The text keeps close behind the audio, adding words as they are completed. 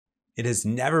It has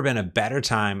never been a better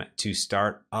time to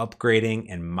start upgrading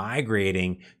and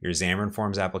migrating your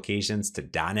Xamarin.Forms applications to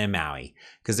 .NET MAUI,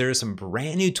 because there is some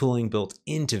brand new tooling built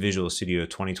into Visual Studio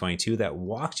 2022 that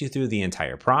walks you through the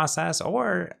entire process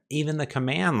or even the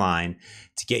command line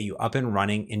to get you up and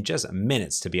running in just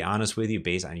minutes, to be honest with you,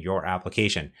 based on your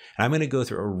application. And I'm going to go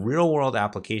through a real world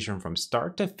application from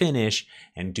start to finish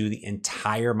and do the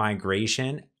entire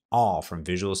migration, all from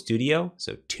Visual Studio,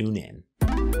 so tune in.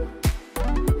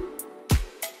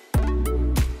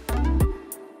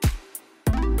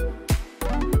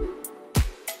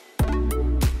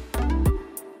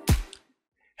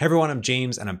 Hey everyone, I'm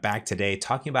James and I'm back today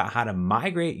talking about how to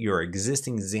migrate your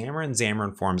existing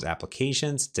Xamarin.Forms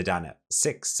applications to .NET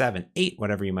 6, 7, 8,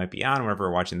 whatever you might be on, wherever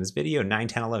you're watching this video, 9,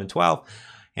 10, 11, 12.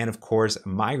 And of course,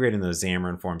 migrating those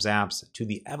Xamarin.Forms apps to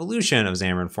the evolution of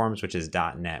Xamarin.Forms, which is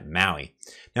 .NET MAUI.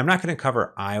 Now, I'm not going to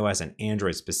cover iOS and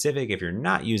Android specific if you're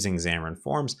not using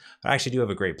Xamarin.Forms, but I actually do have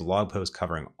a great blog post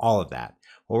covering all of that.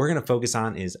 What we're going to focus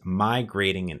on is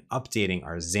migrating and updating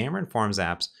our Xamarin.Forms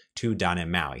apps to .NET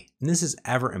MAUI. And this is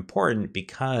ever important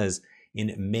because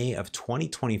in May of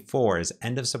 2024 is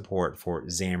end of support for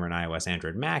Xamarin iOS,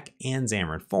 Android, Mac, and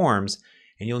Xamarin.Forms.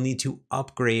 And you'll need to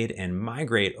upgrade and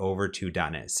migrate over to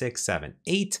 .NET 6, 7,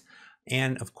 8.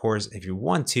 And of course, if you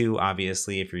want to,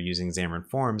 obviously, if you're using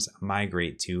Xamarin.Forms,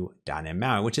 migrate to .NET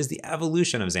MAUI, which is the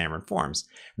evolution of Xamarin.Forms.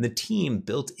 And the team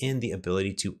built in the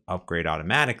ability to upgrade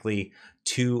automatically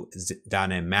to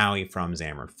 .NET MAUI from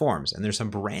Xamarin.Forms. And there's some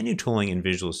brand new tooling in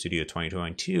Visual Studio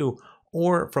 2022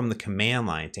 or from the command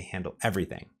line to handle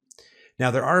everything. Now,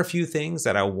 there are a few things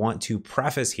that I want to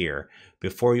preface here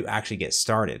before you actually get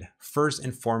started. First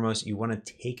and foremost, you want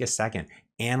to take a second,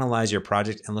 analyze your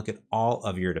project and look at all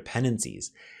of your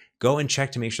dependencies. Go and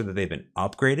check to make sure that they've been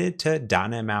upgraded to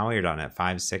 .NET MAUI or .NET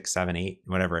 5, 6, 7, 8,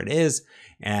 whatever it is.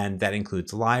 And that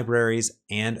includes libraries.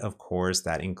 And of course,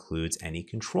 that includes any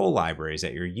control libraries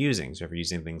that you're using. So if you're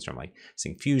using things from like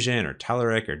Syncfusion or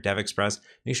Telerik or DevExpress,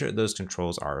 make sure that those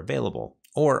controls are available.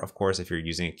 Or of course, if you're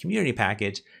using a community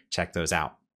package, check those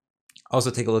out. Also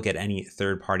take a look at any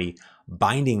third-party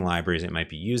binding libraries that you might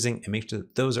be using and make sure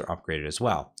that those are upgraded as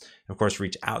well. And of course,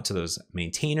 reach out to those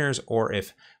maintainers, or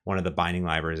if one of the binding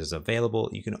libraries is available,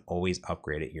 you can always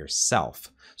upgrade it yourself.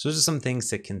 So those are some things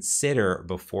to consider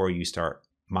before you start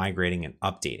migrating and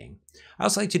updating. I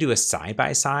also like to do a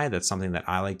side-by-side. That's something that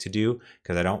I like to do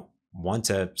because I don't want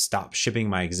to stop shipping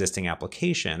my existing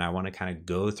application. I want to kind of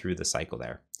go through the cycle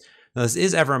there. Now, this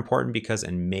is ever important because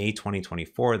in May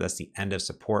 2024, that's the end of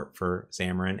support for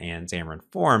Xamarin and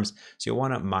Xamarin.Forms. So you'll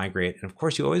want to migrate. And of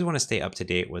course, you always want to stay up to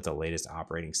date with the latest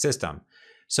operating system.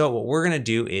 So what we're going to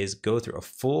do is go through a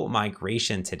full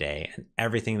migration today and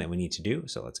everything that we need to do.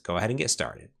 So let's go ahead and get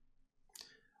started.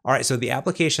 All right, so the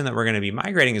application that we're going to be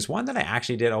migrating is one that I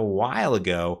actually did a while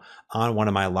ago on one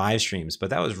of my live streams, but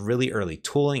that was really early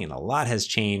tooling and a lot has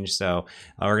changed. So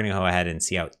we're going to go ahead and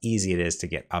see how easy it is to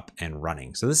get up and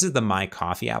running. So this is the My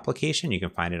Coffee application. You can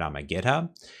find it on my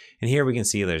GitHub. And here we can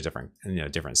see there's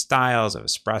different styles of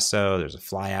espresso. There's a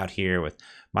flyout here with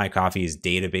My Coffee's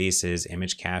databases,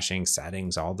 image caching,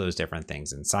 settings, all those different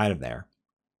things inside of there.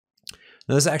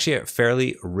 Now, this is actually a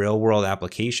fairly real world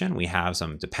application. We have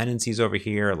some dependencies over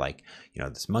here, like,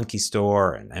 this monkey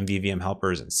store and MVVM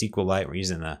helpers and SQLite. We're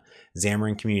using the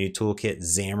Xamarin Community Toolkit,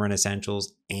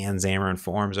 Xamarin.Essentials, and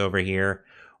Xamarin.Forms over here.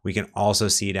 We can also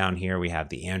see down here, we have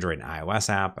the Android and iOS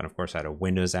app. And of course, I had a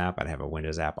Windows app. I'd have a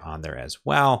Windows app on there as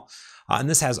well. And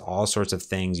this has all sorts of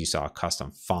things. You saw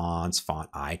custom fonts, font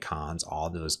icons, all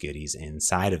those goodies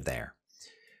inside of there.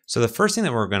 So the first thing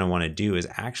that we're going to want to do is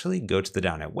actually go to the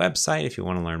 .NET website if you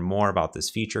want to learn more about this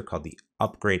feature called the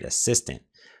Upgrade Assistant.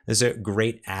 This is a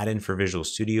great add-in for Visual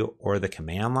Studio or the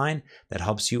command line that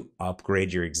helps you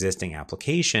upgrade your existing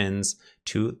applications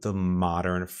to the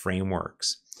modern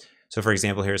frameworks. So for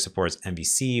example, here it supports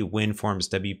MVC, WinForms,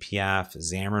 WPF,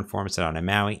 Xamarin.Forms, .NET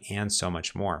MAUI, and so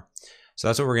much more. So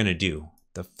that's what we're going to do.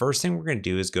 The first thing we're going to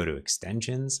do is go to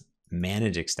Extensions,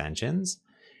 Manage Extensions,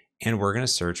 and we're going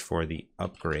to search for the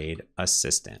Upgrade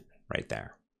Assistant right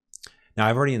there. Now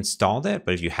I've already installed it,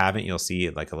 but if you haven't, you'll see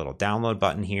like a little download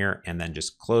button here and then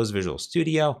just close Visual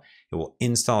Studio. It will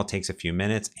install, it takes a few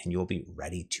minutes and you'll be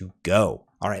ready to go.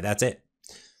 All right, that's it.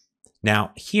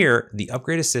 Now here, the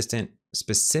Upgrade Assistant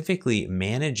specifically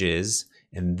manages,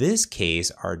 in this case,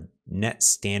 our .NET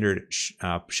Standard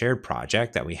shared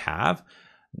project that we have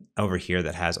over here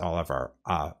that has all of our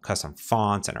custom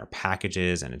fonts and our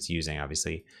packages, and it's using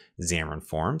obviously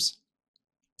Xamarin.Forms.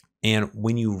 And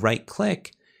when you right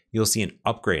click, you'll see an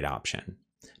upgrade option.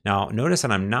 Now notice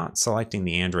that I'm not selecting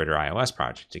the Android or iOS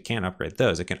project. It can't upgrade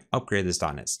those. It can upgrade this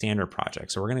 .NET Standard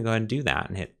project. So we're going to go ahead and do that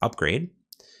and hit upgrade.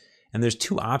 And there's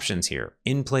two options here,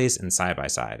 in place and side by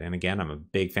side. And again, I'm a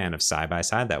big fan of side by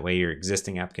side. That way your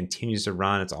existing app continues to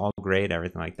run. It's all great,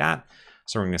 everything like that.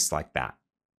 So we're going to select that.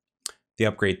 The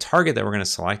upgrade target that we're going to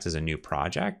select is a new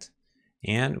project.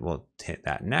 And we'll hit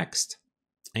that next.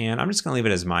 And I'm just going to leave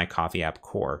it as my coffee app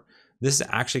core. This is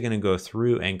actually going to go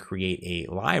through and create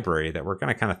a library that we're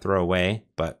going to kind of throw away,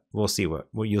 but we'll see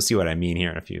you'll see what I mean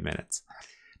here in a few minutes.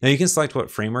 Now you can select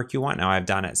what framework you want. Now I have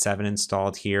 .NET 7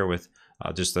 installed here with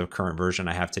just the current version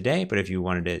I have today, but if you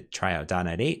wanted to try out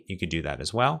 .NET 8, you could do that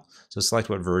as well. So select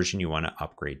what version you want to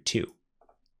upgrade to.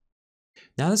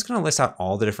 Now this is going to list out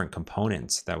all the different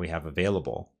components that we have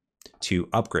available to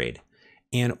upgrade.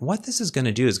 And what this is going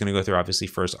to do is going to go through obviously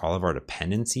first all of our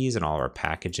dependencies and all of our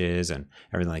packages and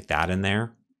everything like that in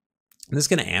there. And this is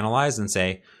going to analyze and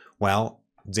say, well,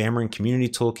 Xamarin Community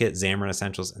Toolkit,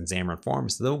 Xamarin.Essentials, and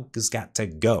Xamarin.Forms, those got to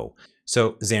go.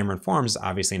 So Xamarin.Forms is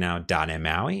obviously now .NET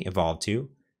MAUI evolved to.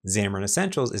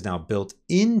 Xamarin.Essentials is now built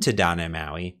into .NET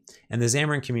MAUI, and the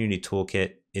Xamarin Community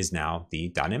Toolkit is now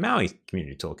the .NET MAUI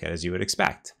Community Toolkit, as you would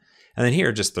expect. And then here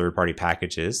are just third-party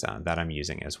packages that I'm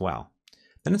using as well.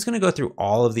 Then it's going to go through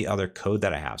all of the other code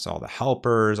that I have. So all the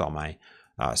helpers, all my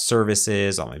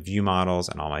services, all my view models,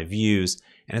 and all my views.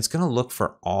 And it's going to look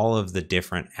for all of the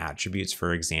different attributes,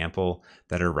 for example,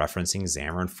 that are referencing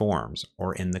Xamarin.Forms,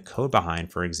 or in the code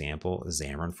behind, for example,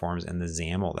 Xamarin.Forms and the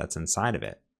XAML that's inside of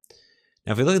it.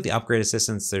 Now, if we look at the upgrade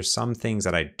assistance, there's some things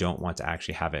that I don't want to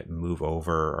actually have it move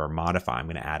over or modify. I'm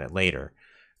going to add it later.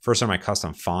 First are my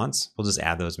custom fonts. We'll just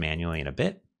add those manually in a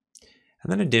bit.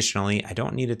 And then additionally, I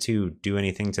don't need it to do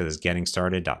anything to this getting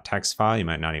started.txt file. You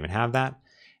might not even have that.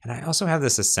 And I also have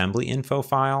this assembly info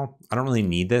file. I don't really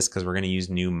need this because we're going to use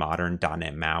new modern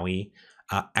 .NET MAUI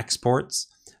exports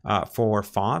for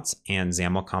fonts, and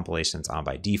XAML compilations on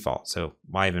by default. So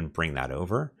why even bring that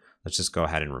over? Let's just go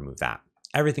ahead and remove that.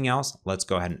 Everything else, let's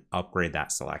go ahead and upgrade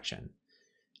that selection.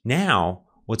 Now,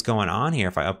 what's going on here,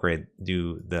 if I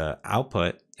do the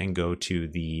output and go to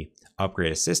the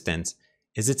upgrade assistance,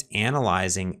 is it's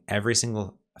analyzing every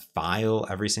single file,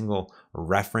 every single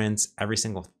reference, every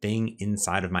single thing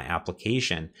inside of my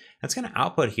application. That's going to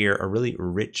output here a really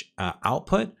rich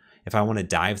output if I want to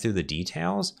dive through the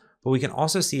details, but we can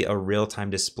also see a real-time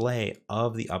display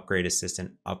of the upgrade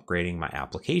assistant upgrading my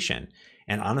application.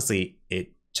 And honestly,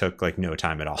 it took like no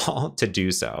time at all to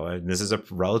do so. And this is a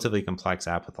relatively complex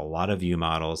app with a lot of view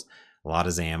models, a lot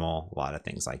of XAML, a lot of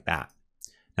things like that.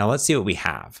 Now let's see what we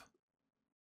have.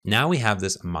 Now we have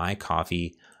this My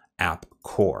Coffee app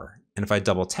core. And if I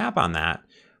double tap on that,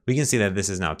 we can see that this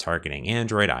is now targeting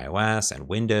Android, iOS, and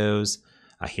Windows.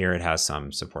 Here it has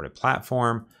some supported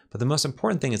platform. But the most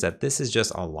important thing is that this is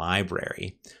just a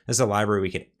library. This is a library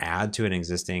we could add to an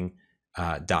existing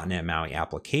 .NET MAUI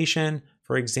application,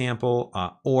 for example,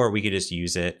 or we could just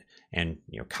use it and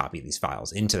copy these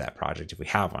files into that project if we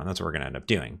have one. That's what we're going to end up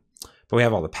doing. But we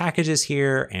have all the packages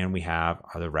here, and we have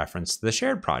the reference to the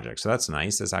shared project. So that's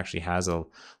nice. This actually has a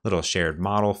little shared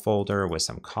model folder with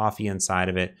some coffee inside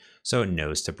of it, so it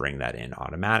knows to bring that in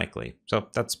automatically. So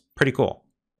that's pretty cool.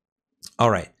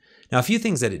 All right. Now, a few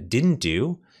things that it didn't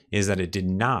do is that it did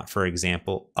not, for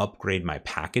example, upgrade my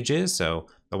packages. So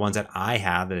the ones that I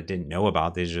have that it didn't know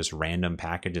about, these are just random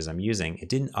packages I'm using. It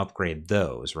didn't upgrade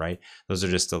those, right? Those are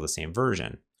just still the same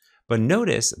version. But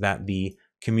notice that the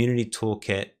Community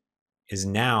Toolkit is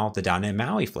now the .NET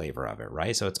MAUI flavor of it,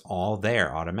 right? So it's all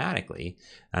there automatically,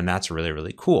 and that's really,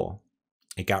 really cool.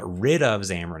 It got rid of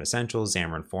Xamarin.Essentials,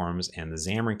 Xamarin.Forms, and the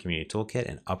Xamarin Community Toolkit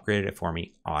and upgraded it for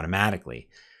me automatically.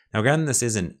 Now, again, this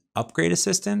is an upgrade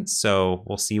assistant, so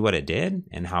we'll see what it did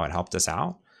and how it helped us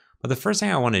out. But the first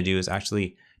thing I want to do is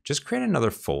actually just create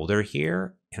another folder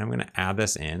here, and I'm going to add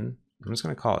this in. I'm just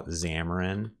going to call it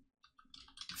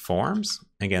Xamarin.Forms.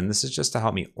 Again, this is just to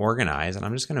help me organize, and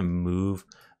I'm just going to move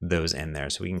those in there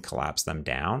so we can collapse them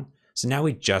down. So now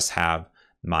we just have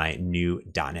my new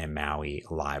 .NET MAUI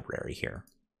library here.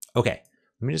 Okay,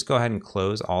 let me just go ahead and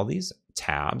close all these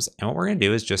tabs. And what we're going to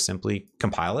do is just simply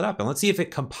compile it up. And let's see if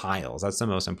it compiles. That's the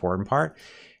most important part.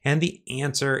 And the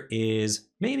answer is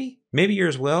maybe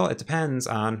yours will. It depends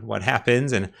on what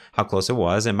happens and how close it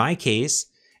was. In my case,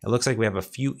 it looks like we have a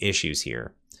few issues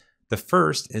here. The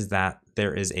first is that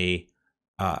there is a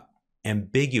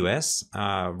ambiguous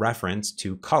reference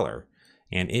to color,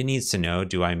 and it needs to know,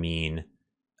 do I mean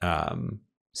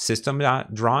system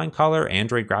drawing color,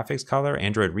 Android graphics color,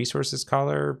 Android resources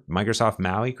color, Microsoft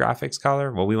MAUI graphics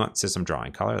color? Well, we want system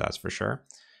drawing color, that's for sure.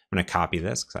 I'm going to copy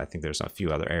this because I think there's a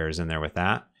few other errors in there with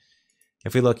that.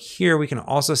 If we look here, we can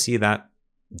also see that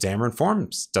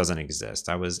Xamarin.Forms doesn't exist.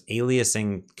 I was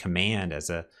aliasing command as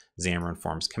a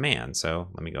Xamarin.Forms command. So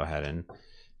let me go ahead and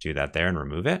do that there and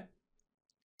remove it.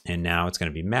 And now it's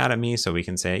going to be mad at me. So we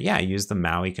can say, yeah, use the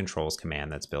MAUI controls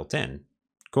command that's built in.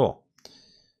 Cool.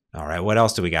 All right, what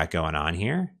else do we got going on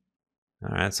here?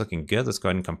 All right, it's looking good. Let's go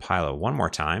ahead and compile it one more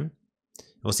time.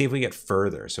 We'll see if we get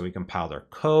further. So we compiled our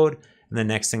code, and the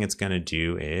next thing it's going to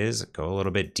do is go a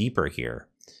little bit deeper here.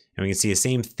 And we can see the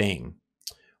same thing.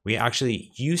 We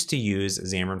actually used to use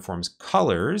Xamarin.Forms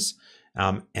colors,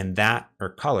 and that, or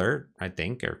color, I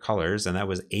think, or colors, and that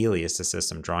was alias to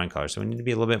system drawing color. So we need to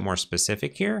be a little bit more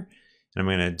specific here. And I'm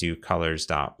going to do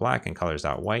colors.black and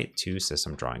colors.white to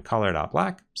system drawing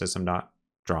color.black,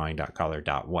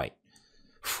 system.drawing.color.white.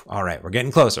 All right, we're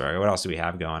getting closer. All right, what else do we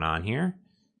have going on here?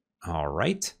 All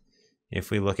right.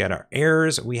 If we look at our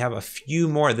errors, we have a few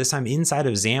more, this time inside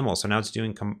of XAML. So now it's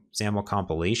doing XAML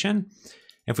compilation.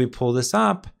 If we pull this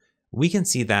up, we can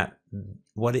see that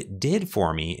what it did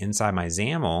for me inside my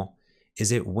XAML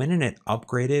is it went and it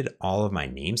upgraded all of my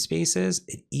namespaces.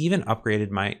 It even upgraded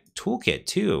my toolkit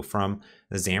too, from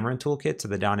the Xamarin toolkit to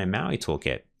the .NET MAUI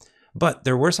toolkit. But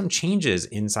there were some changes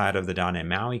inside of the .NET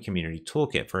MAUI Community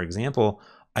Toolkit. For example,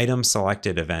 item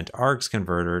selected event args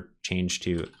converter changed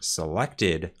to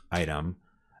selected item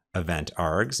event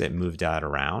args. It moved that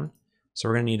around. So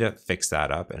we're going to need to fix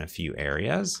that up in a few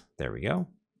areas. There we go.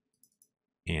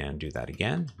 And do that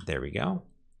again. There we go.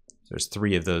 There's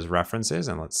 3 of those references,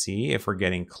 and let's see if we're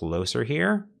getting closer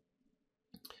here.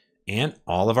 And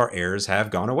all of our errors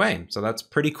have gone away. So that's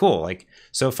pretty cool. Like,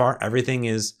 so far, everything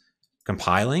is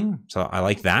compiling. So I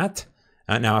like that.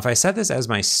 Now, if I set this as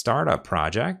my startup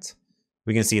project,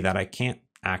 we can see that I can't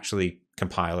actually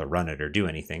compile or run it or do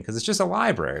anything because it's just a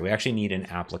library. We actually need an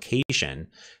application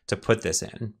to put this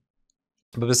in.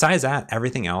 But besides that,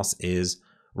 everything else is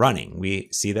running. We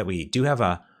see that we do have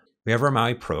our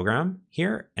MAUI program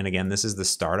here. And again, this is the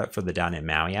startup for the .NET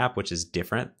MAUI app, which is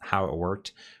different how it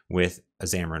worked with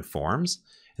Xamarin.Forms.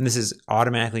 And this is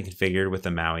automatically configured with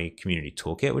the MAUI Community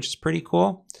Toolkit, which is pretty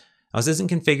cool. Now, this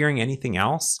isn't configuring anything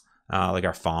else, like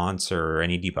our fonts or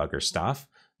any debugger stuff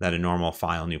that a normal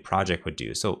file new project would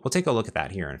do. So we'll take a look at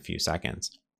that here in a few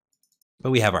seconds.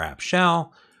 But we have our app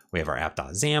shell, we have our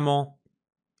app.xaml,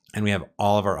 and we have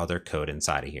all of our other code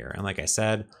inside of here. And like I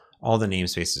said, all the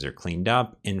namespaces are cleaned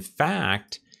up. In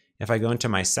fact, if I go into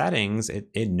my settings,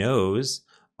 it knows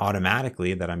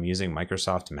automatically that I'm using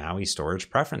Microsoft MAUI storage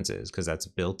preferences because that's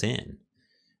built in.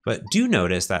 But do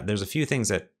notice that there's a few things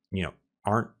that,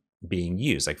 aren't being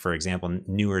used. Like, for example,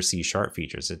 newer C#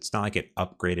 features. It's not like it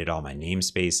upgraded all my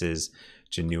namespaces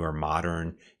to newer,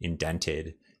 modern,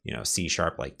 indented, C#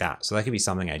 like that. So that could be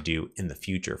something I do in the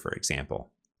future, for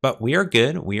example. But we are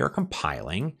good. We are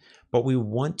compiling, but we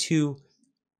want to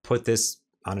put this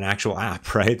on an actual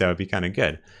app, right? That would be kind of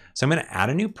good. So I'm going to add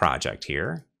a new project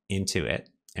here into it,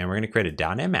 and we're going to create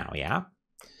a .NET MAUI app.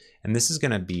 And this is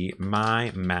going to be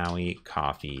my Maui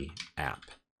coffee app.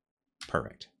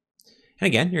 Perfect. And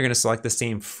again, you're going to select the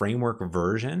same framework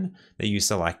version that you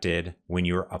selected when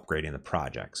you were upgrading the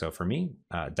project. So for me,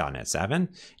 .NET 7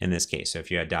 in this case. So if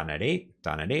you had .NET 8,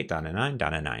 .NET 8, .NET 9,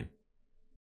 .NET 9.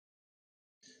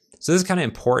 So this is kind of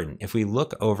important. If we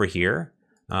look over here,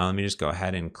 let me just go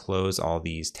ahead and close all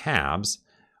these tabs.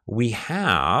 We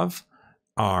have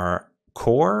our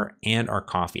core and our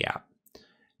coffee app.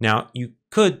 Now you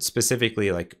could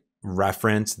specifically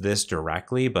reference this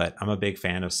directly, but I'm a big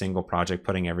fan of single project,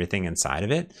 putting everything inside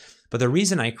of it. But the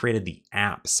reason I created the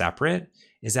app separate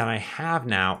is that I have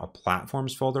now a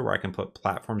platforms folder where I can put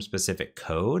platform specific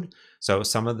code. So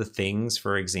some of the things,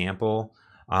 for example,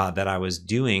 that I was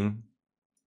doing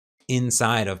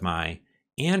inside of my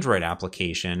Android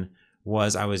application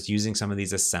was I was using some of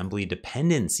these assembly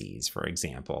dependencies, for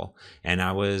example, and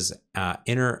I was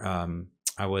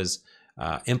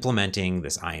implementing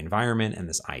this iEnvironment and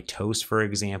this iToast, for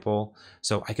example.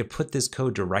 So I could put this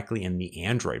code directly in the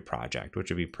Android project,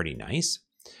 which would be pretty nice.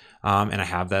 And I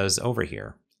have those over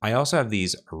here. I also have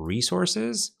these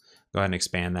resources. Go ahead and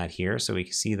expand that here. So we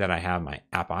can see that I have my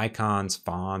app icons,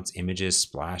 fonts, images,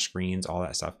 splash screens, all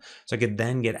that stuff. So I could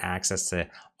then get access to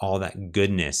all that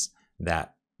goodness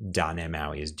that .NET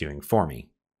MAUI is doing for me.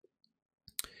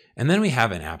 And then we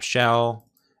have an app shell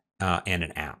and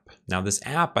an app. Now this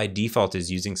app by default is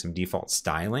using some default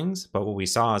stylings, but what we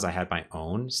saw is I had my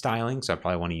own styling, so I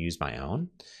probably want to use my own.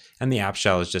 And the app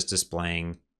shell is just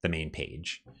displaying the main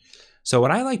page. So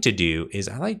what I like to do is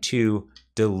I like to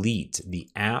delete the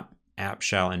app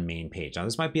shell and main page. Now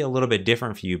this might be a little bit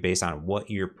different for you based on what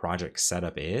your project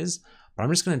setup is, but I'm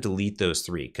just going to delete those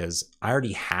 3 because I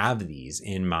already have these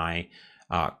in my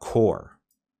core.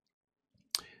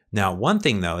 Now, one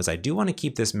thing though is I do want to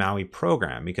keep this MAUI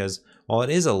program because while it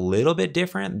is a little bit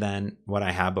different than what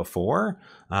I had before,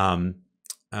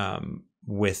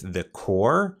 with the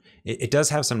core, it does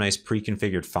have some nice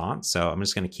pre-configured fonts. So I'm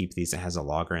just going to keep these. It has a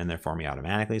logger in there for me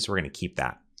automatically. So we're going to keep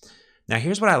that. Now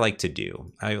here's what I like to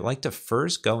do. I like to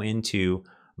first go into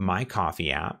my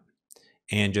coffee app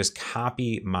and just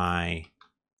copy my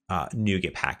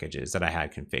NuGet packages that I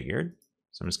had configured.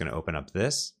 So I'm just going to open up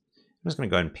this. I'm just going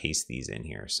to go ahead and paste these in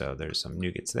here. So there's some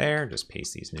NuGets there. Just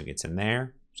paste these NuGets in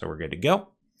there. So we're good to go.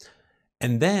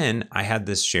 And then I had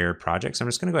this shared project. So I'm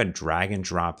just going to go ahead and drag and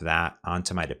drop that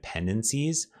onto my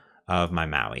dependencies of my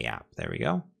MAUI app. There we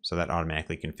go. So that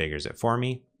automatically configures it for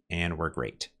me, and we're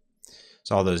great.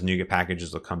 So all those NuGet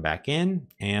packages will come back in,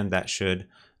 and that should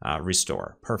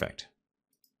restore. Perfect.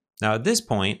 Now at this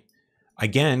point,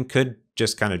 again, could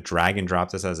just kind of drag and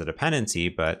drop this as a dependency,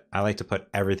 but I like to put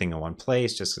everything in one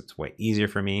place, just it's way easier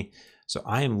for me. So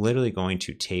I am literally going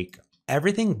to take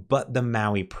everything but the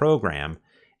MAUI program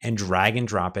and drag and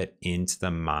drop it into the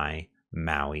My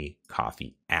MAUI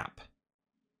Coffee app.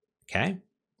 Okay.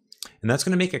 And that's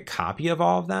going to make a copy of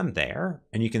all of them there.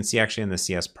 And you can see actually in the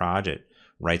CS project, it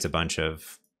writes a bunch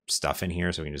of stuff in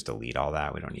here. So we can just delete all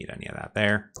that. We don't need any of that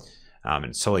there. And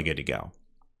it's totally good to go.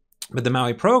 But the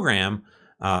MAUI program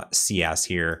CS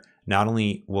here not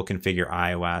only will configure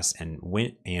iOS and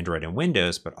Android and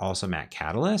Windows, but also Mac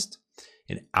Catalyst.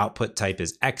 An output type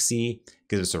is XE,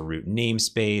 gives us a root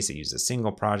namespace. It uses a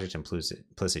single project, implicit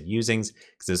usings,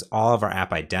 because there's all of our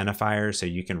app identifiers. So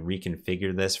you can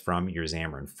reconfigure this from your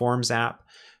Xamarin.Forms app,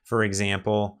 for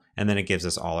example, and then it gives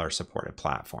us all our supported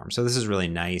platforms. So this is really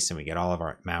nice, and we get all of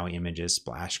our MAUI images,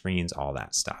 splash screens, all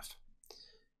that stuff.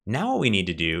 Now what we need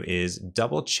to do is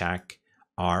double check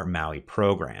our MAUI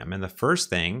program. And the first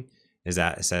thing is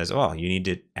that it says, oh, you need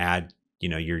to add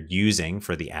you're using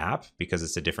for the app because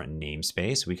it's a different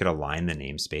namespace. We could align the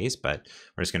namespace, but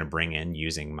we're just going to bring in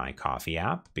using my coffee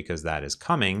app because that is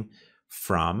coming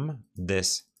from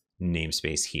this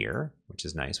namespace here, which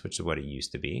is nice, which is what it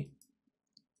used to be.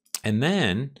 And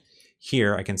then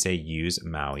here I can say use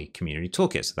MAUI Community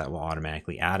Toolkit. So that will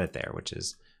automatically add it there, which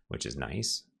is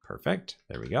nice. Perfect.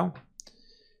 There we go.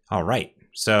 All right.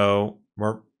 So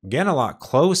we're getting a lot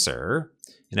closer.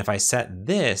 And if I set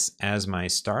this as my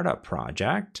startup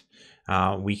project,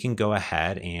 we can go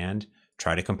ahead and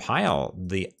try to compile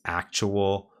the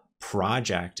actual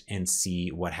project and see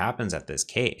what happens at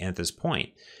this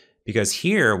point. Because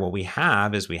here, what we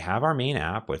have is we have our main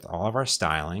app with all of our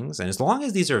stylings. And as long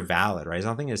as these are valid, right,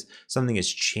 something has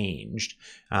changed.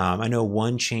 I know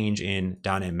one change in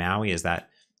 .NET MAUI is that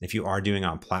if you are doing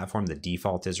on platform, the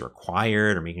default is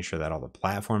required, or making sure that all the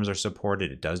platforms are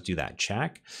supported. It does do that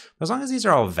check. But as long as these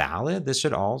are all valid, this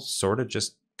should all sort of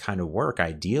just kind of work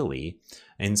ideally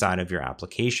inside of your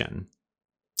application.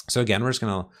 So again, we're just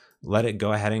going to let it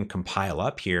go ahead and compile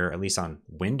up here, at least on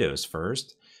Windows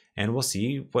first, and we'll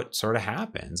see what sort of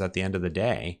happens at the end of the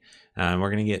day. We're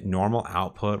going to get normal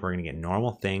output. We're going to get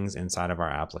normal things inside of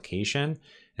our application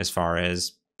as far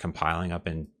as compiling up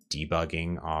and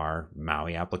debugging our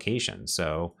MAUI application.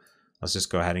 So let's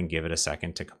just go ahead and give it a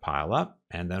second to compile up,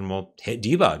 and then we'll hit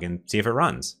debug and see if it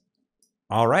runs.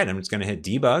 All right, I'm just going to hit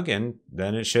debug, and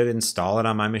then it should install it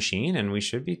on my machine, and we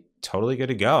should be totally good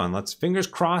to go. And let's fingers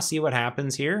crossed see what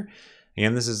happens here.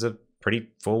 Again, this is a pretty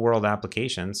full world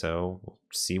application, so we'll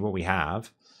see what we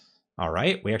have. All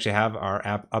right, we actually have our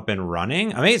app up and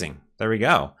running. Amazing. There we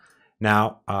go.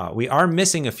 Now, we are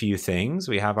missing a few things.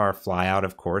 We have our flyout,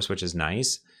 of course, which is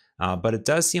nice. But it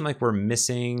does seem like we're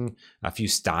missing a few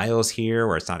styles here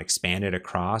where it's not expanded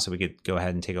across. So we could go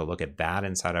ahead and take a look at that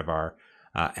inside of our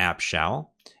app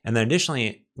shell. And then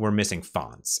additionally, we're missing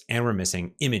fonts and we're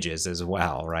missing images as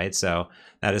well, right? So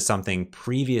that is something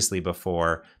previously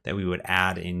before that we would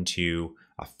add into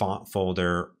a font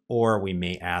folder, or we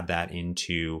may add that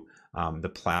into the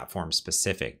platform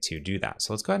specific to do that.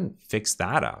 So let's go ahead and fix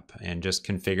that up and just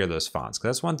configure those fonts,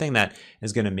 because that's one thing that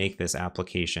is going to make this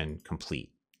application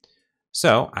complete.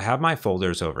 So I have my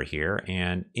folders over here,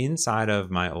 and inside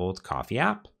of my old coffee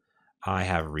app, I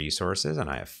have resources and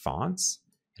I have fonts.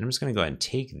 And I'm just going to go ahead and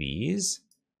take these,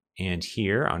 and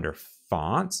here under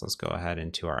fonts, let's go ahead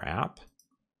into our app.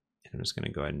 And I'm just going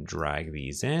to go ahead and drag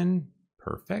these in.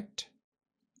 Perfect.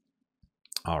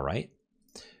 All right.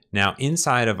 Now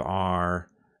inside of our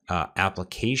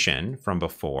application from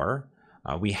before,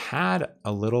 we had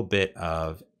a little bit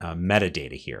of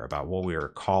metadata here about what we were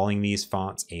calling these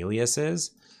fonts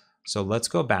aliases. So let's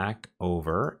go back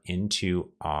over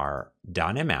into our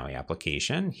 .NET MAUI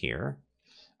application here.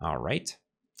 All right.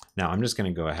 Now I'm just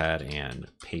going to go ahead and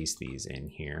paste these in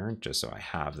here just so I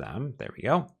have them. There we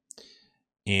go.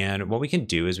 And what we can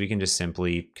do is we can just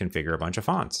simply configure a bunch of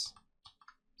fonts.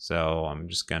 So I'm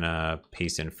just going to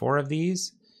paste in 4 of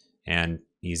these. And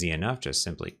easy enough. Just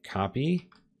simply copy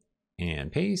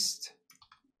and paste.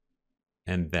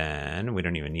 And then we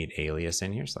don't even need alias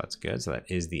in here, so that's good. So that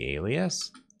is the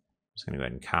alias. I'm just going to go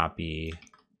ahead and copy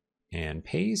and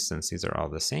paste since these are all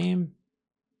the same.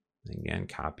 Again,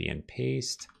 copy and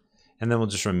paste. And then we'll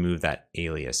just remove that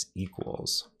alias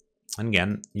equals. And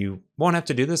again, you won't have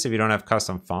to do this if you don't have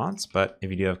custom fonts, but if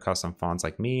you do have custom fonts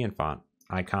like me and font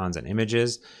icons and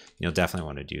images, you'll definitely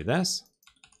want to do this.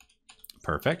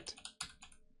 Perfect.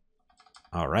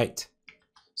 All right.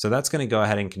 So that's going to go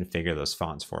ahead and configure those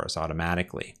fonts for us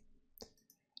automatically.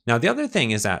 Now, the other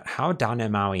thing is that how .NET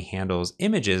MAUI handles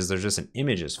images, there's just an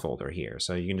images folder here.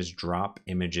 So you can just drop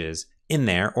images in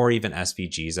there or even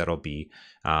SVGs that'll be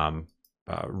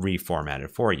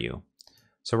reformatted for you.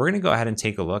 So we're going to go ahead and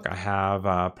take a look. I have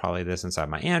probably this inside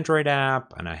my Android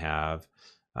app, and I have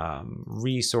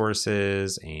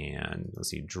resources and let's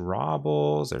see,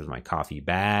 drawables. There's my coffee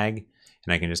bag,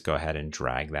 and I can just go ahead and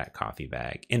drag that coffee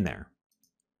bag in there.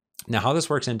 Now, how this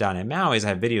works in .NET MAUI is I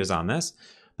have videos on this,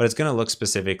 but it's going to look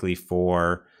specifically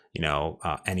for, you know,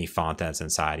 any font that's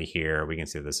inside of here. We can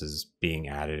see this is being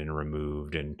added and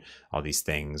removed and all these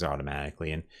things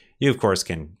automatically. And you, of course,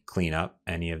 can clean up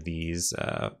any of these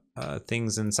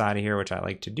things inside of here, which I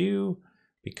like to do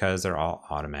because they're all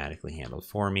automatically handled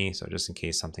for me. So just in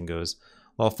case something goes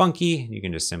a little funky, you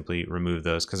can just simply remove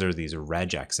those because there's these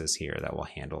regexes here that will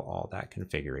handle all that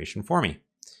configuration for me.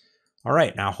 All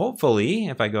right, now hopefully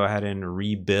if I go ahead and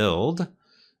rebuild,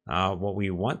 what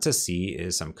we want to see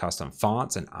is some custom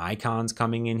fonts and icons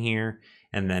coming in here.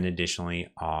 And then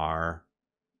additionally our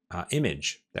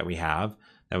image that we have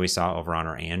that we saw over on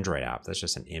our Android app. That's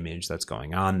just an image that's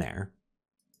going on there.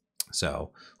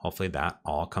 So hopefully that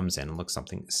all comes in and looks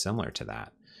something similar to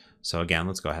that. So again,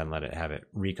 let's go ahead and have it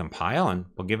recompile and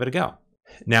we'll give it a go.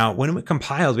 Now, when it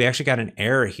compiled, we actually got an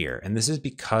error here, and this is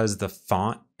because the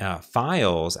font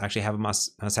files actually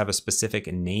must have a specific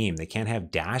name. They can't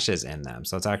have dashes in them.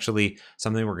 So it's actually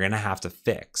something we're going to have to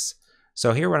fix.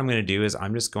 So here, what I'm going to do is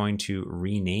I'm just going to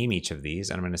rename each of these,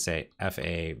 and I'm going to say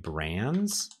FA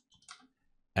brands,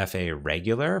 FA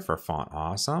regular for font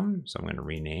awesome. So I'm going to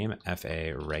rename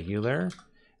FA regular,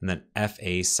 and then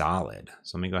FA solid.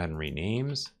 So let me go ahead and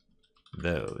rename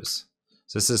those.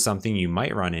 So this is something you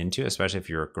might run into, especially if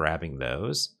you're grabbing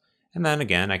those. And then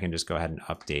again, I can just go ahead and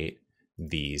update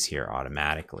these here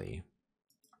automatically.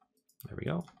 There we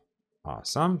go.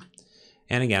 Awesome.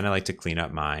 And again, I like to clean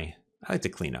up my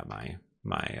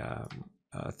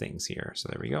things here. So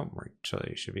there we go.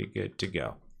 We should be good to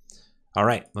go. All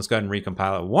right, let's go ahead and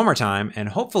recompile it one more time. And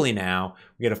hopefully now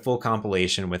we get a full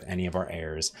compilation with any of our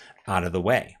errors out of the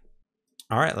way.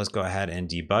 All right, let's go ahead and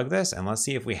debug this, and let's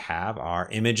see if we have our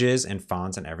images and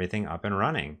fonts and everything up and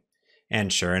running.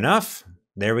 And sure enough,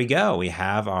 there we go. We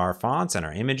have our fonts and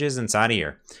our images inside of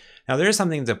here. Now there's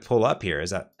something to pull up here is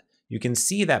that you can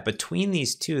see that between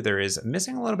these two, there is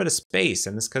missing a little bit of space,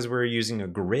 and this is because we're using a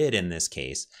grid in this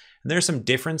case. And there's some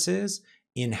differences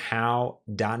in how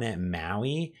 .NET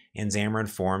MAUI and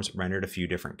Xamarin.Forms rendered a few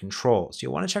different controls.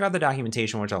 You'll want to check out the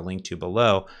documentation, which I'll link to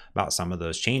below, about some of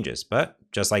those changes. But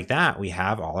just like that, we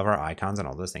have all of our icons and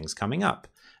all those things coming up.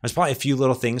 There's probably a few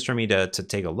little things for me to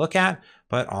take a look at,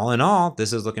 but all in all,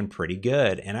 this is looking pretty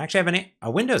good. And I actually have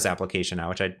a Windows application now,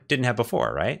 which I didn't have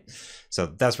before, right? So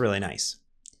that's really nice.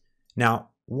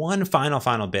 Now, one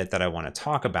final bit that I want to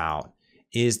talk about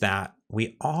is that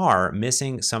we are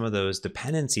missing some of those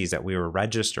dependencies that we were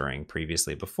registering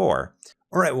previously before.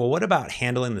 All right, well, what about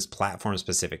handling this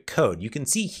platform-specific code? You can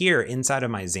see here inside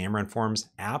of my Xamarin.Forms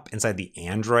app, inside the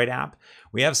Android app,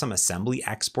 we have some assembly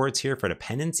exports here for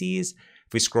dependencies.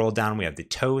 If we scroll down, we have the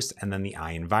toast and then the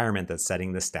environment that's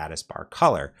setting the status bar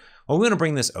color. Well, we're going to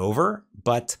bring this over,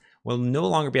 but we'll no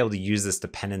longer be able to use this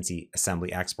dependency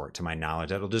assembly export to my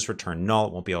knowledge. It'll just return null.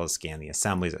 It won't be able to scan the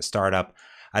assemblies at startup.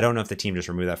 I don't know if the team just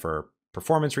removed that for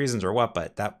performance reasons or what,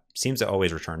 but that seems to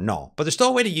always return null. But there's still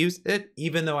a way to use it,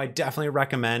 even though I definitely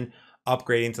recommend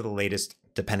upgrading to the latest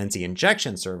dependency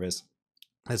injection service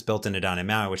that's built into .NET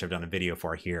MAUI, which I've done a video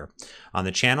for here on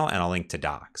the channel, and I'll link to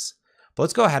docs. But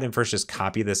let's go ahead and first just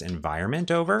copy this environment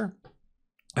over.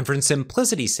 And for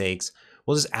simplicity's sakes,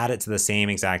 we'll just add it to the same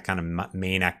exact kind of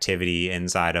main activity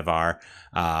inside of our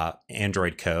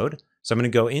Android code. So I'm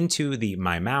going to go into the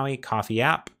My Maui Coffee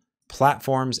app,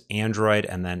 Platforms, Android,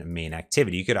 and then main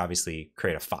activity. You could obviously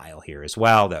create a file here as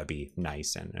well. That would be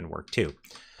nice and work too.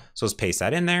 So let's paste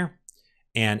that in there.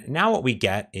 And now what we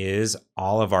get is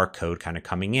all of our code kind of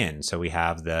coming in. So we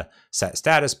have the set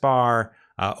status bar.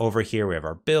 Over here, we have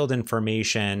our build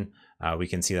information. We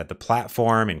can see that the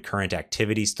platform and current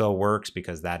activity still works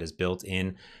because that is built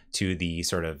in to the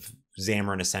sort of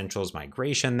Xamarin.Essentials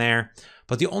migration there.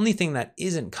 But the only thing that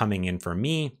isn't coming in for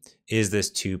me is this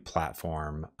to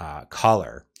platform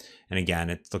color. And again,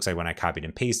 it looks like when I copied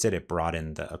and pasted, it brought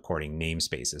in the according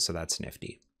namespaces. So that's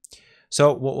nifty.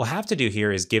 So what we'll have to do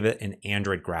here is give it an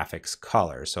Android graphics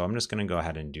color. So I'm just going to go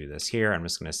ahead and do this here. I'm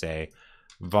just going to say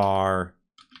var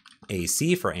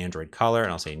AC for Android color,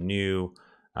 and I'll say new.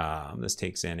 This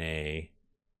takes in a,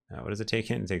 what does it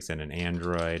take in? It takes in an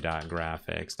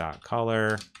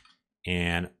Android.graphics.color.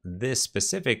 And this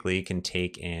specifically can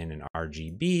take in an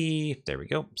RGB. There we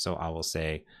go. So I will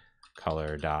say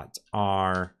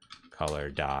color.R,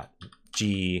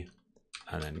 color.G,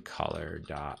 and then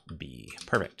color.B.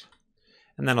 Perfect.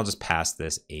 And then I'll just pass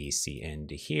this AC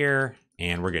into here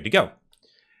and we're good to go.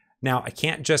 Now I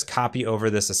can't just copy over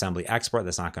this assembly export.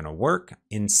 That's not going to work.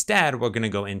 Instead, we're going to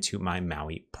go into my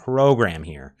MAUI program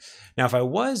here. Now, if I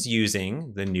was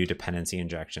using the new dependency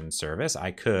injection service, I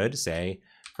could say,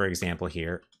 for example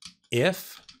here,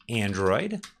 if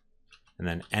Android, and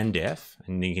then end if,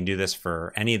 and you can do this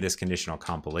for any of this conditional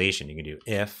compilation. You can do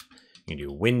if, you can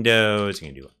do Windows, you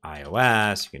can do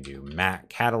iOS, you can do Mac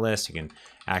Catalyst, you can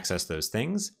access those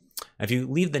things. If you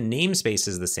leave the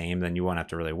namespaces the same, then you won't have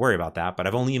to really worry about that, but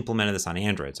I've only implemented this on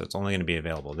Android, so it's only going to be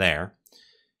available there.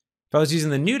 If I was using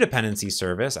the new dependency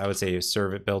service, I would say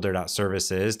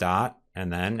builder.services.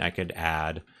 And then I could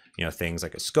add, things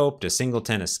like a scoped, a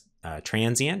singleton, a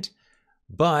transient.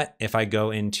 But if I go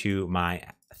into my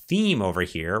theme over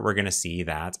here, we're going to see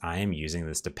that I am using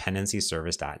this dependency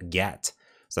service.get.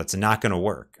 So that's not going to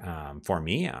work for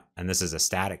me. And this is a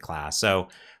static class. So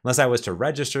unless I was to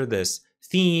register this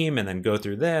theme and then go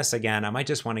through this again, I might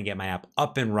just want to get my app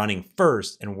up and running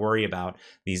first and worry about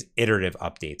these iterative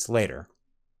updates later.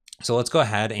 So let's go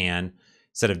ahead and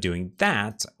instead of doing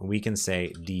that, we can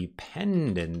say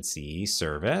dependency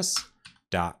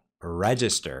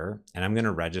service.register, and I'm going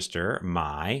to register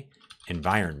my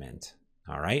environment.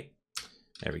 All right,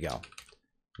 there we go.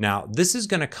 Now, this is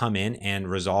going to come in and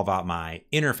resolve out my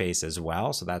interface as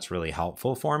well. So that's really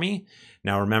helpful for me.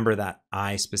 Now, remember that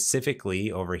I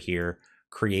specifically over here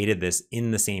created this in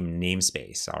the same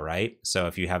namespace. All right. So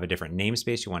if you have a different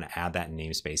namespace, you want to add that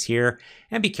namespace here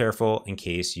and be careful in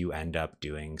case you end up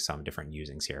doing some different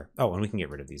usings here. Oh, and we can get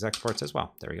rid of these exports as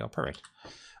well. There we go. Perfect.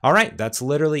 All right. That's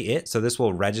literally it. So this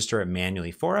will register it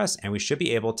manually for us, and we should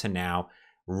be able to now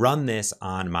run this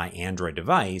on my Android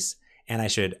device. And I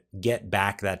should get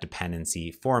back that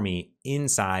dependency for me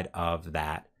inside of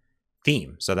that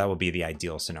theme. So that will be the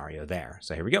ideal scenario there.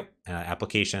 So here we go.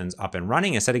 Application's up and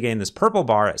running. Instead of getting this purple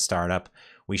bar at startup,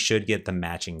 we should get the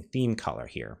matching theme color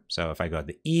here. So if I go to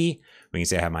the E, we can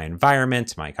say I have my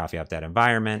environment, my coffee update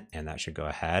environment, and that should go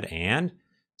ahead and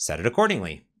set it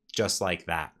accordingly, just like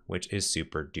that, which is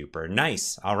super duper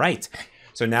nice. All right.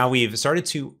 So now we've started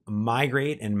to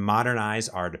migrate and modernize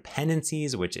our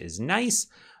dependencies, which is nice.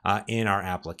 In our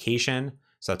application.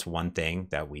 So that's one thing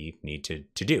that we need to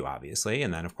do, obviously.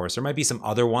 And then, of course, there might be some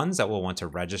other ones that we'll want to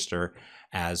register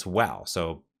as well.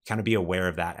 So kind of be aware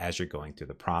of that as you're going through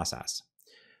the process.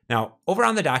 Now, over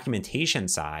on the documentation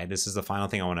side, this is the final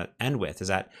thing I want to end with, is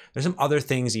that there's some other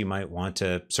things you might want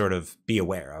to sort of be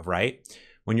aware of, right?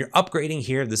 When you're upgrading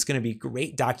here, this is going to be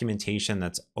great documentation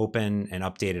that's open and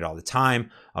updated all the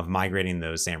time of migrating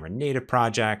those Xamarin native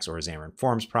projects or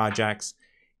Xamarin.Forms projects.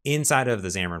 Inside of the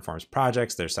Xamarin.Forms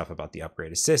projects, there's stuff about the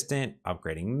upgrade assistant,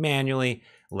 upgrading manually,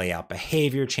 layout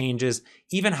behavior changes,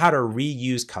 even how to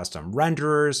reuse custom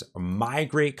renderers,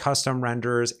 migrate custom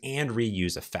renderers, and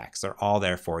reuse effects. They're all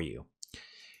there for you.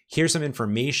 Here's some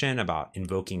information about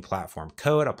invoking platform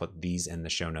code. I'll put these in the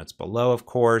show notes below, of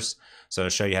course. So I'll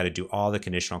show you how to do all the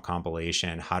conditional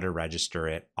compilation, how to register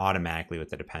it automatically with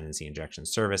the dependency injection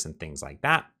service and things like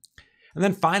that. And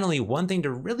then finally, one thing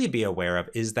to really be aware of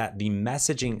is that the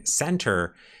messaging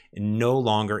center no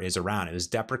longer is around. It was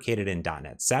deprecated in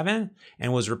 .NET 7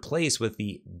 and was replaced with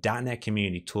the .NET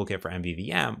Community Toolkit for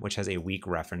MVVM, which has a weak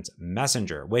reference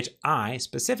messenger, which I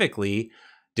specifically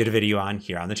did a video on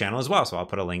here on the channel as well. So I'll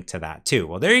put a link to that too.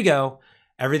 Well, there you go.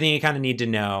 Everything you kind of need to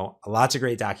know, lots of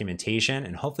great documentation,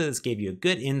 and hopefully this gave you a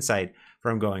good insight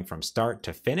from going from start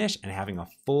to finish and having a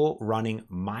full running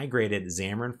migrated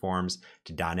Xamarin.Forms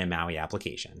to .NET MAUI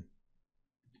application.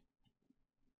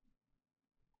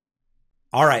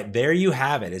 All right, there you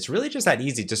have it. It's really just that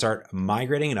easy to start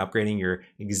migrating and upgrading your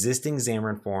existing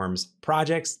Xamarin.Forms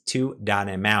projects to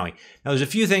 .NET MAUI. Now, there's a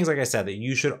few things, like I said, that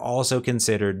you should also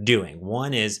consider doing.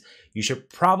 One is you should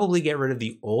probably get rid of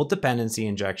the old dependency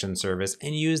injection service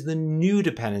and use the new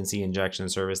dependency injection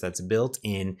service that's built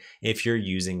in if you're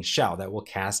using Shell. That will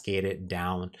cascade it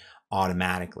down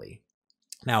automatically.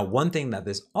 Now, one thing that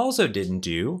this also didn't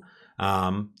do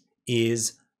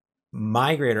is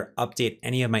migrate or update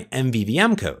any of my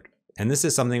MVVM code. And this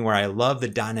is something where I love the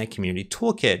 .NET Community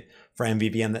Toolkit for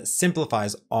MVVM that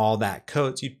simplifies all that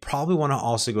code. So you'd probably want to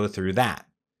also go through that.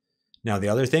 Now, the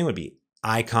other thing would be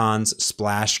icons,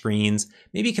 splash screens,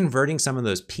 maybe converting some of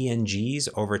those PNGs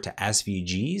over to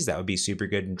SVGs. That would be super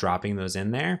good in dropping those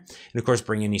in there. And of course,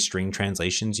 bring any string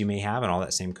translations you may have, and all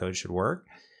that same code should work.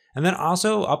 And then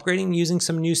also upgrading using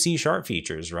some new C#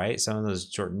 features, right? Some of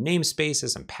those short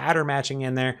namespaces, some pattern matching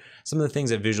in there, some of the things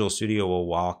that Visual Studio will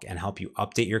walk and help you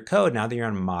update your code now that you're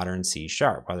on modern C#,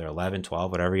 whether 11,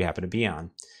 12, whatever you happen to be on.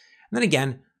 And then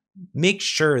again, make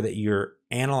sure that you're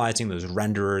analyzing those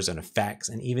renderers and effects,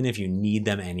 and even if you need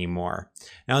them anymore.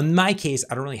 Now, in my case,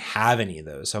 I don't really have any of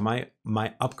those. So my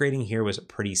upgrading here was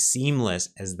pretty seamless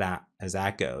as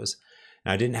that goes.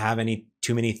 Now, I didn't have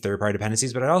too many third-party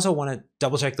dependencies, but I also want to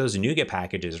double check those NuGet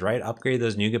packages, right? Upgrade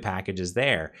those NuGet packages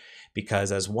there, because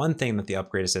that's one thing that the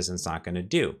upgrade assistant's not going to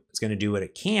do. It's going to do what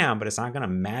it can, but it's not going to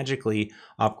magically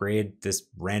upgrade this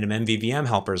random MVVM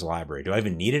helpers library. Do I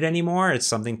even need it anymore? It's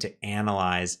something to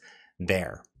analyze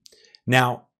there.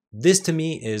 Now, this to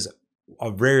me is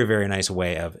a very, very nice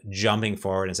way of jumping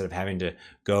forward instead of having to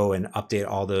go and update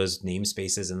all those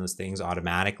namespaces and those things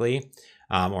automatically.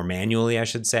 Or manually, I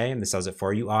should say, and this does it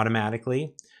for you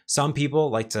automatically. Some people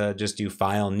like to just do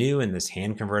file new and this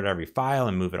hand convert every file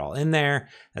and move it all in there.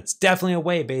 That's definitely a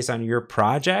way based on your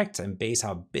project and based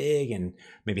how big and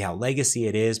maybe how legacy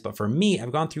it is. But for me,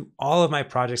 I've gone through all of my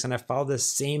projects and I've followed the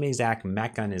same exact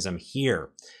mechanism here.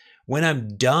 When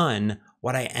I'm done,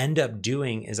 what I end up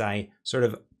doing is I sort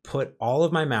of put all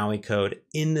of my MAUI code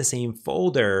in the same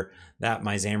folder that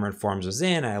my Xamarin.Forms was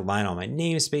in. I align all my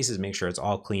namespaces, make sure it's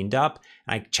all cleaned up,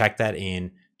 and I check that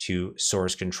in to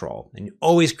source control. And you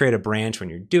always create a branch when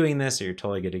you're doing this, so you're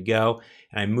totally good to go.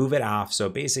 And I move it off. So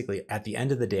basically, at the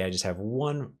end of the day, I just have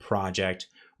one project,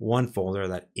 one folder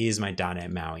that is my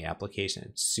 .NET MAUI application.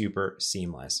 It's super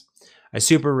seamless. I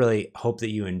really hope that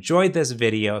you enjoyed this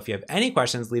video. If you have any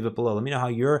questions, leave it below. Let me know how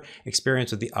your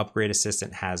experience with the Upgrade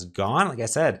Assistant has gone. Like I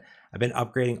said, I've been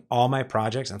upgrading all my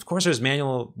projects. And of course, there's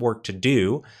manual work to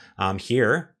do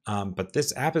here, but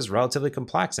this app is relatively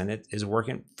complex and it is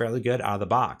working fairly good out of the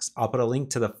box. I'll put a link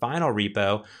to the final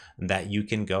repo that you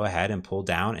can go ahead and pull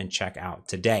down and check out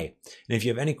today. And if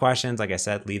you have any questions, like I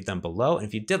said, leave them below. And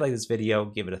if you did like this video,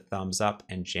 give it a thumbs up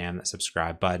and jam that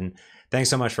subscribe button. Thanks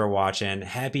so much for watching.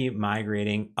 Happy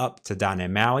migrating up to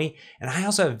 .NET MAUI. And I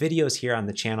also have videos here on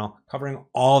the channel covering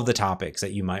all of the topics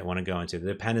that you might want to go into: the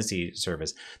dependency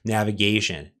service,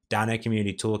 navigation, .NET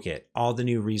Community Toolkit, all the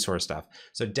new resource stuff.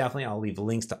 So definitely I'll leave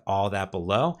links to all that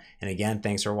below. And again,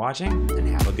 thanks for watching and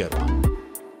have a good one.